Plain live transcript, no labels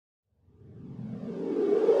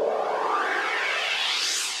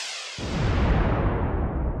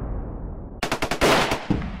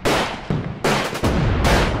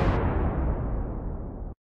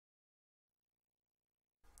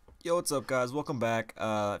Yo, what's up guys? Welcome back.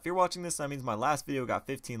 If you're watching this, that means my last video got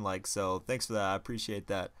 15 likes, so thanks for that. I appreciate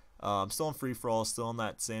that. I'm still on free-for-all, still in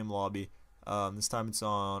that same lobby. This time it's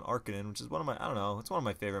on Arkaden, which is one of my, I don't know, it's one of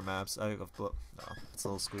my favorite maps. No, it's a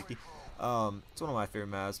little squeaky. It's one of my favorite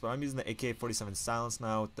maps, but I'm using the AK-47 silence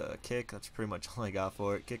now with the kick. That's pretty much all I got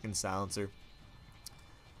for it. Kick and silencer.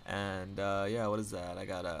 And yeah, what is that? I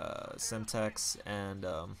got a Semtex and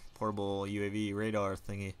portable UAV radar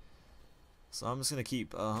thingy. So I'm just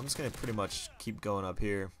gonna pretty much keep going up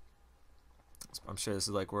here. I'm sure this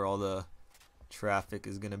is like where all the traffic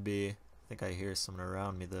is gonna be. I think I hear someone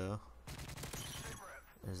around me though.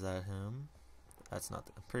 Is that him? That's not.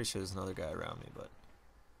 I'm pretty sure there's another guy around me, but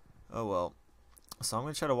oh well. So I'm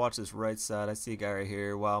gonna try to watch this right side. I see a guy right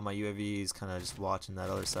here. Wow, my UAV is kind of just watching that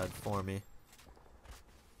other side for me.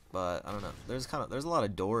 But I don't know. There's a lot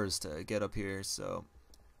of doors to get up here, so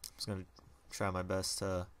I'm just gonna try my best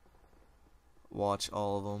to watch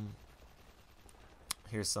all of them.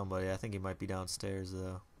 Here's somebody. I think he might be downstairs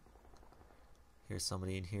though. Here's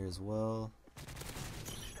somebody in here as well.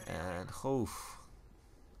 And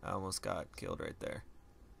I almost got killed right there.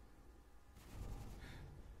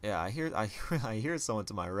 Yeah, I hear someone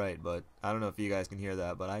to my right, but I don't know if you guys can hear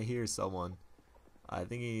that, but I hear someone. I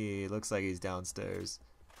think he looks like he's downstairs.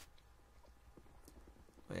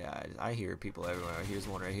 But yeah, I hear people everywhere. Here's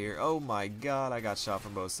one right here. Oh my god, I got shot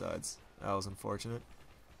from both sides. That was unfortunate.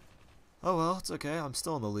 Oh well, it's okay. I'm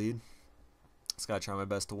still in the lead. Just gotta try my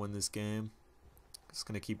best to win this game. Just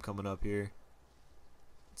gonna keep coming up here.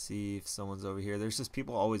 Let's see if someone's over here. There's just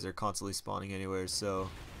people always are constantly spawning anywhere,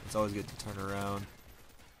 so it's always good to turn around.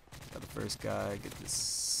 Got the first guy. Get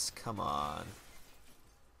this. Come on.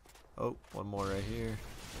 Oh, one more right here.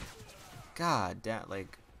 God damn,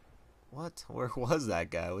 like, what? Where was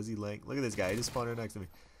that guy? Was he like? Look at this guy. He just spawned right next to me.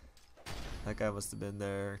 That guy must have been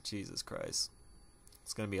there. Jesus Christ.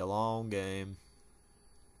 It's going to be a long game.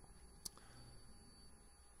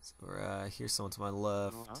 So here's someone to my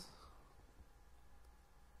left.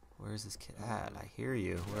 Where's this kid at? I hear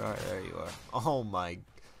you. There you are. Oh my.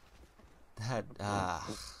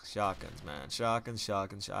 Shotguns, man. Shotguns.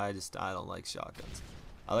 I don't like shotguns.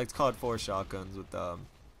 I like to call it 4 shotguns with,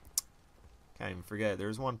 can't even forget.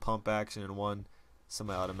 There's one pump action and one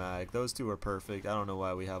semi-automatic. Those two are perfect. I don't know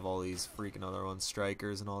why we have all these freaking other ones,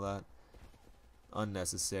 strikers and all that.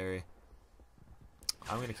 Unnecessary.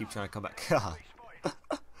 I'm gonna keep trying to come back. God.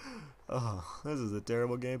 Oh, this is a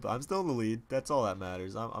terrible game, but I'm still in the lead. That's all that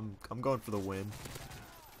matters. I'm going for the win.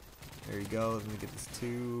 There you go. Let me get this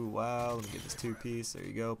 2. Wow. Let me get this 2-piece. There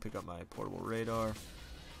you go. Pick up my portable radar.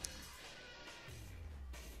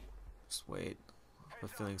 Just wait. I'm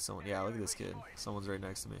feeling someone. Yeah, look at this kid. Someone's right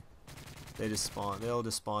next to me. They just spawn. They'll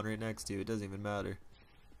just spawn right next to you. It doesn't even matter.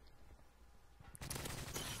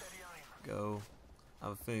 Go. I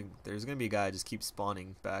have a feeling there's gonna be a guy just keep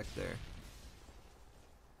spawning back there.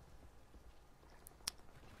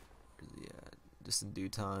 Yeah, just in due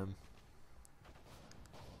time.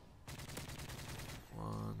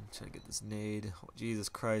 One. Try to get this nade. Oh, Jesus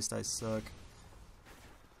Christ, I suck.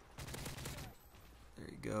 There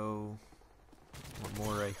you go. One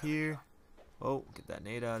more right here. Oh, get that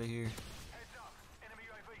nade out of here.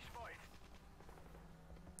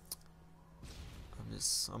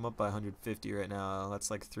 I'm up by 150 right now. That's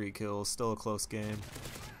like 3 kills. Still a close game.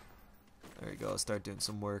 There you go. I'll start doing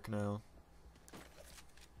some work now.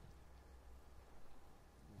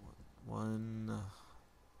 One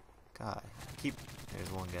guy.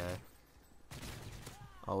 There's one guy.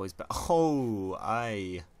 Always back. Oh,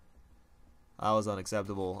 that was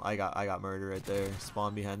unacceptable. I got murdered right there.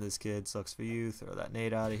 Spawn behind this kid. Sucks for you. Throw that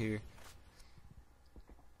nade out of here.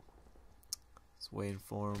 Just waiting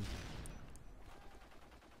for him.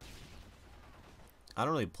 I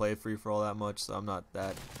don't really play free for all that much, so I'm not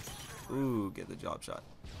that. Ooh, get the job shot.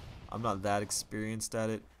 I'm not that experienced at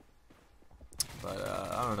it, but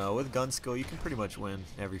I don't know. With gun skill, you can pretty much win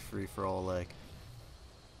every free for all. Like,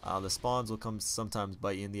 the spawns will come sometimes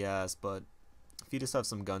bite you in the ass, but if you just have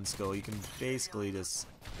some gun skill, you can basically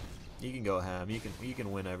you can go ham. You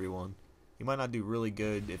can win everyone. You might not do really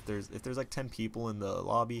good if there's like 10 people in the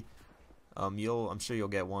lobby. I'm sure you'll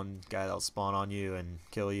get one guy that'll spawn on you and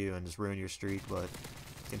kill you and just ruin your streak, but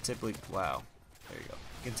you can typically, wow, there you go.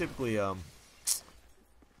 You can typically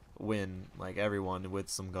win like everyone with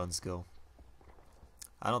some gun skill.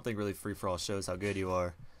 I don't think really free for all shows how good you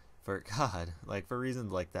are. For like for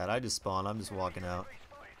reasons like that, I just spawn. I'm just walking out,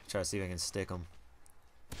 try to see if I can stick them.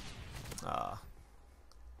 But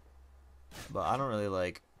I don't really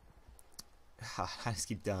like. I just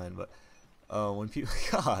keep dying, but. When people,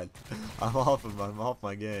 God, I'm off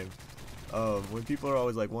my game. When people are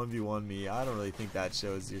always like 1v1 me, I don't really think that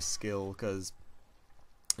shows your skill, because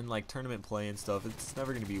in like tournament play and stuff, it's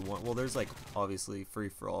never gonna be one. Well, there's like obviously free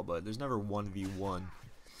for all, but there's never 1v1.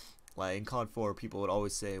 Like in COD 4, people would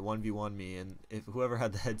always say 1v1 me, and if whoever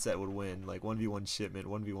had the headset would win. Like 1v1 shipment,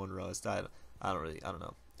 1v1 rust. I don't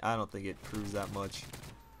know. I don't think it proves that much.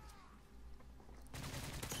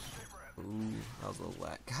 Ooh, that was a little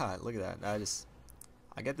whack. God, look at that.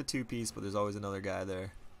 I get the 2-piece, but there's always another guy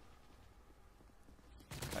there.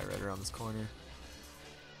 Guy right around this corner.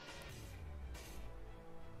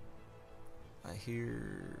 I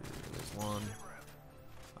hear there's one.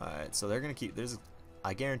 Alright, so they're gonna keep.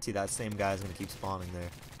 I guarantee that same guy's gonna keep spawning there.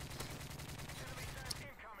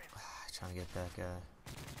 Trying to get that guy.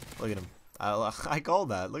 Look at him. I called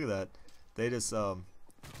that. Look at that. They just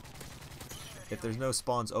if there's no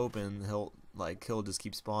spawns open, he'll just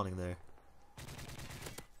keep spawning there.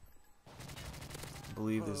 I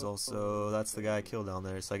believe there's also, that's the guy I killed down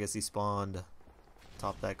there, so I guess he spawned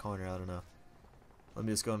top that corner. I don't know. Let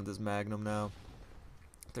me just go into this Magnum now.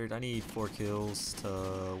 I need 4 kills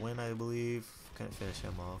to win, I believe. Couldn't finish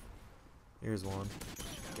him off. Here's one.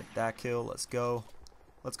 Get that kill. Let's go.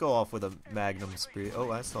 Let's go off with a Magnum spree.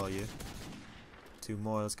 Oh, I saw you. 2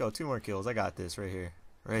 more. Let's go. 2 more kills. I got this right here.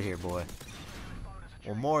 Right here, boy.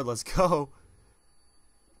 1 more. Let's go.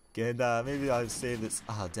 Get maybe I'll save this.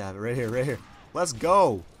 Oh, damn it. Right here. Right here. Let's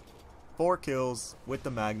go. 4 kills with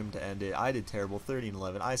the Magnum to end it. I did terrible.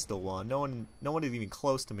 30-11. I still won. No one is even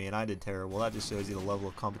close to me, and I did terrible. That just shows you the level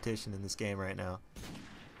of competition in this game right now.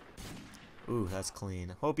 Ooh, that's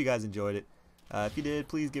clean. Hope you guys enjoyed it. If you did,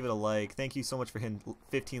 please give it a like. Thank you so much for hitting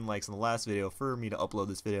 15 likes in the last video for me to upload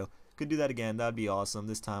this video. Could do that again. That'd be awesome.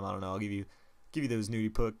 This time, I don't know. I'll give you those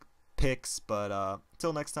nudie picks. But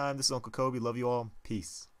till next time, this is Uncle Kobe. Love you all.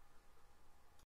 Peace.